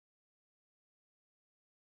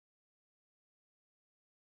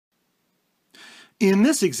In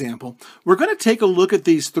this example, we're going to take a look at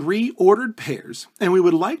these three ordered pairs, and we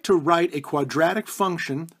would like to write a quadratic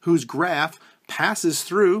function whose graph passes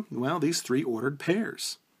through, well, these three ordered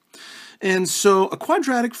pairs. And so a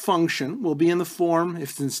quadratic function will be in the form,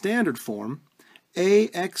 if it's in standard form,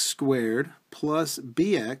 ax squared plus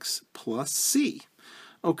bx plus c.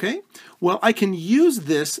 Okay, well, I can use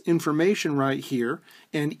this information right here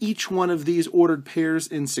and each one of these ordered pairs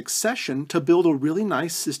in succession to build a really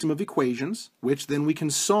nice system of equations, which then we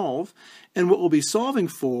can solve. And what we'll be solving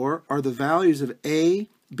for are the values of a,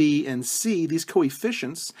 b, and c, these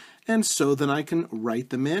coefficients, and so then I can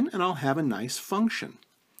write them in and I'll have a nice function.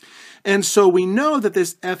 And so we know that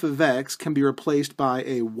this f of x can be replaced by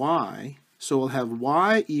a y, so we'll have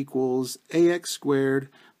y equals ax squared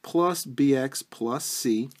plus bx plus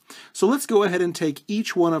c. So let's go ahead and take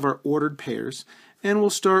each one of our ordered pairs, and we'll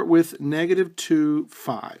start with -2,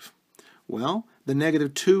 5. Well, the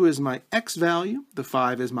 -2 is my x value, the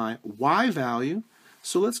 5 is my y value,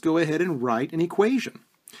 so let's go ahead and write an equation.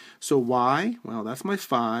 So y, well, that's my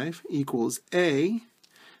 5, equals a,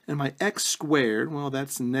 and my x squared, well,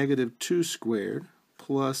 that's -2 squared,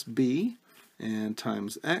 plus b, and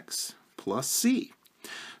times x plus c.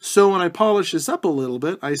 So when I polish this up a little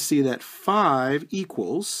bit, I see that 5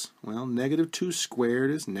 equals, well, -2 squared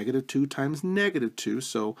is -2 times -2,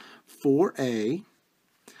 so 4a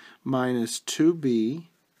minus 2b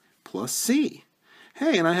plus c.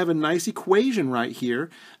 Hey, and I have a nice equation right here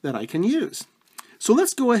that I can use. So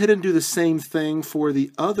let's go ahead and do the same thing for the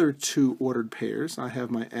other two ordered pairs. I have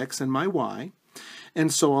my x and my y,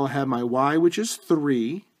 and so I'll have my y, which is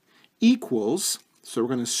 3, equals, so we're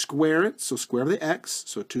going to square it, so square the x,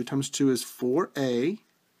 so 2 times 2 is 4a,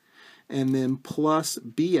 and then plus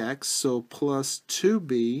bx, so plus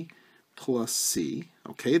 2b plus c.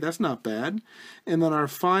 Okay, that's not bad. And then our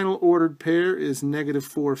final ordered pair is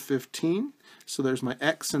 -4, 15, so there's my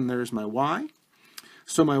x and there's my y.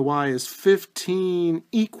 So my y is 15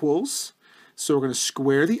 equals, so we're going to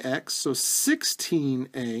square the x, so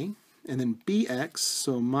 16a, and then bx,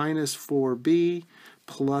 so minus 4b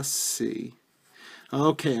plus c.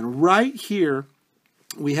 Okay, and right here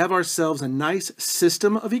we have ourselves a nice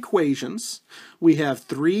system of equations. We have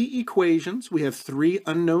three equations, we have three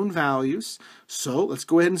unknown values, so let's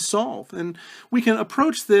go ahead and solve. And we can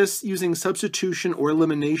approach this using substitution or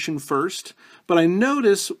elimination first, but I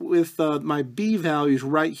notice with my b values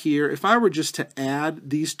right here, if I were just to add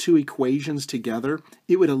these two equations together,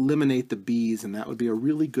 it would eliminate the b's, and that would be a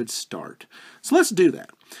really good start. So let's do that.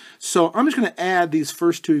 So I'm just going to add these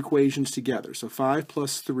first two equations together. So 5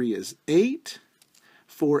 plus 3 is 8.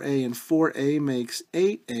 4a and 4a makes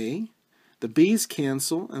 8a. The b's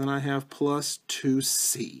cancel, and then I have plus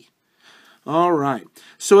 2c. All right.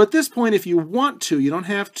 So at this point, if you want to, you don't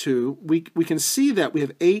have to, we can see that we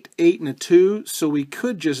have 8, 8, and a 2, so we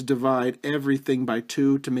could just divide everything by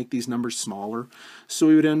 2 to make these numbers smaller. So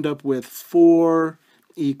we would end up with 4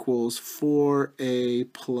 equals 4a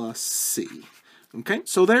plus c. Okay,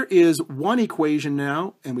 so there is one equation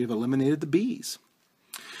now, and we've eliminated the b's.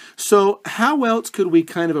 So how else could we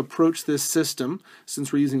kind of approach this system,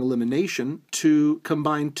 since we're using elimination, to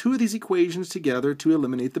combine two of these equations together to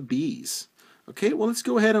eliminate the b's? Okay, well, let's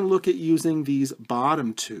go ahead and look at using these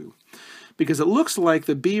bottom two, because it looks like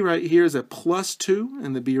the b right here is a plus 2,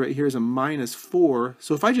 and the b right here is a minus 4.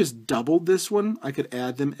 So if I just doubled this one, I could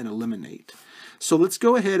add them and eliminate. So let's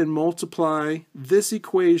go ahead and multiply this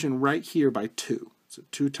equation right here by 2. So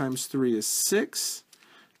 2 times 3 is 6.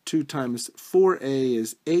 2 times 4a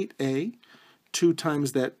is 8a. 2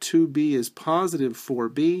 times that 2b is positive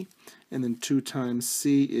 4b. And then 2 times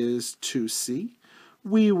c is 2c.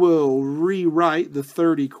 We will rewrite the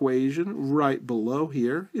third equation right below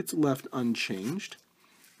here. It's left unchanged.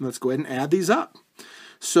 Let's go ahead and add these up.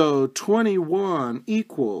 So 21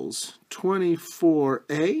 equals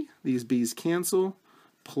 24a, these b's cancel,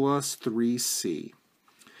 plus 3c.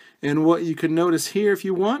 And what you can notice here, if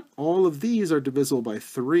you want, all of these are divisible by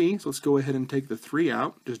 3. So let's go ahead and take the 3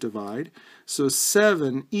 out, just divide. So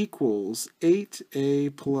 7 equals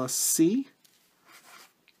 8a plus c.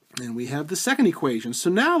 And we have the second equation.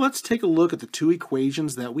 So now let's take a look at the two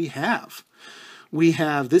equations that we have. We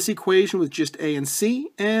have this equation with just a and c,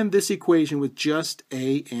 and this equation with just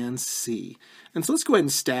a and c. And so let's go ahead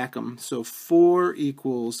and stack them. So 4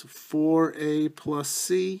 equals 4a plus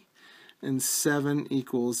c, and 7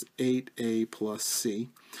 equals 8a plus c.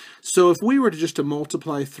 So if we were just to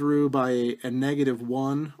multiply through by a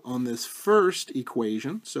 -1 on this first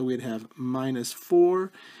equation, so we'd have minus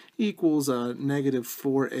 4 equals a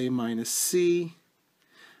 -4a minus c.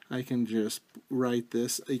 I can just write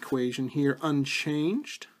this equation here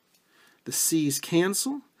unchanged. The c's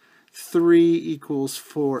cancel. 3 equals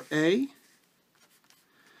 4a.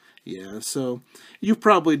 Yeah, so you've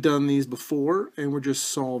probably done these before, and we're just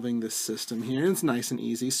solving this system here. It's nice and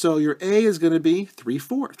easy. So your a is going to be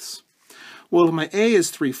 3/4. Well, if my a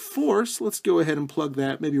is 3/4, let's go ahead and plug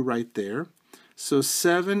that maybe right there. So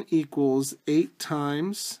 7 equals 8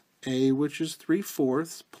 times a, which is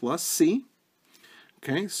 3/4, plus c.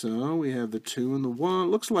 Okay, so we have the 2 and the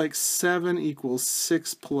 1. Looks like 7 equals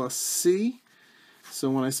 6 plus c. So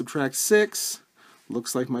when I subtract 6,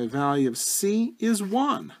 looks like my value of c is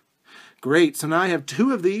 1. Great, so now I have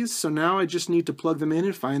 2 of these, so now I just need to plug them in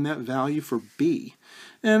and find that value for b.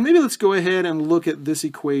 And maybe let's go ahead and look at this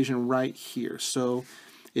equation right here. So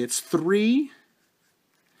it's 3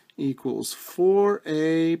 equals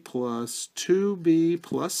 4a plus 2b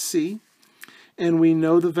plus c. And we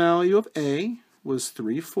know the value of a was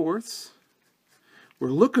 3/4. We're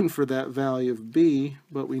looking for that value of b,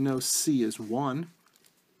 but we know c is 1.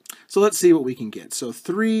 So let's see what we can get. So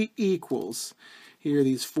 3 equals, here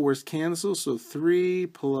these 4's cancel, so 3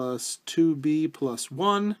 plus 2b plus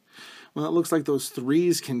 1. Well, it looks like those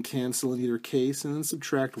 3's can cancel in either case, and then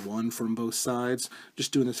subtract 1 from both sides.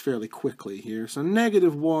 Just doing this fairly quickly here. So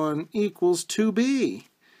 -1 equals 2b.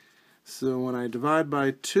 So when I divide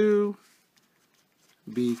by 2,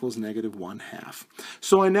 b equals -1/2.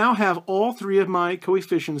 So I now have all 3 of my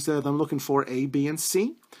coefficients that I'm looking for, a, b, and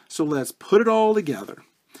c. So let's put it all together.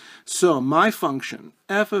 So my function,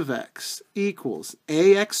 f of x, equals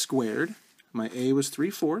ax squared. My a was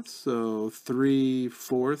 3/4, so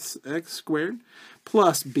 3/4 x squared,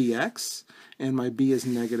 plus bx, and my b is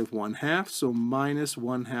 -1/2, so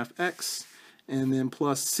 -1/2 x, and then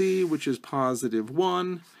plus c, which is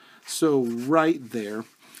 +1, so right there.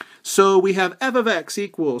 So we have f of x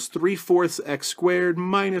equals 3/4 x squared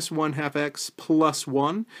minus 1/2 x plus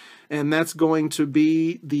 1, and that's going to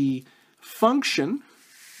be the function,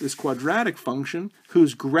 this quadratic function,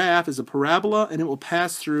 whose graph is a parabola, and it will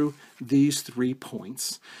pass through these 3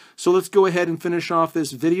 points. So let's go ahead and finish off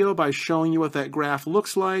this video by showing you what that graph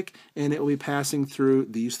looks like, and it will be passing through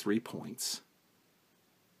these 3 points.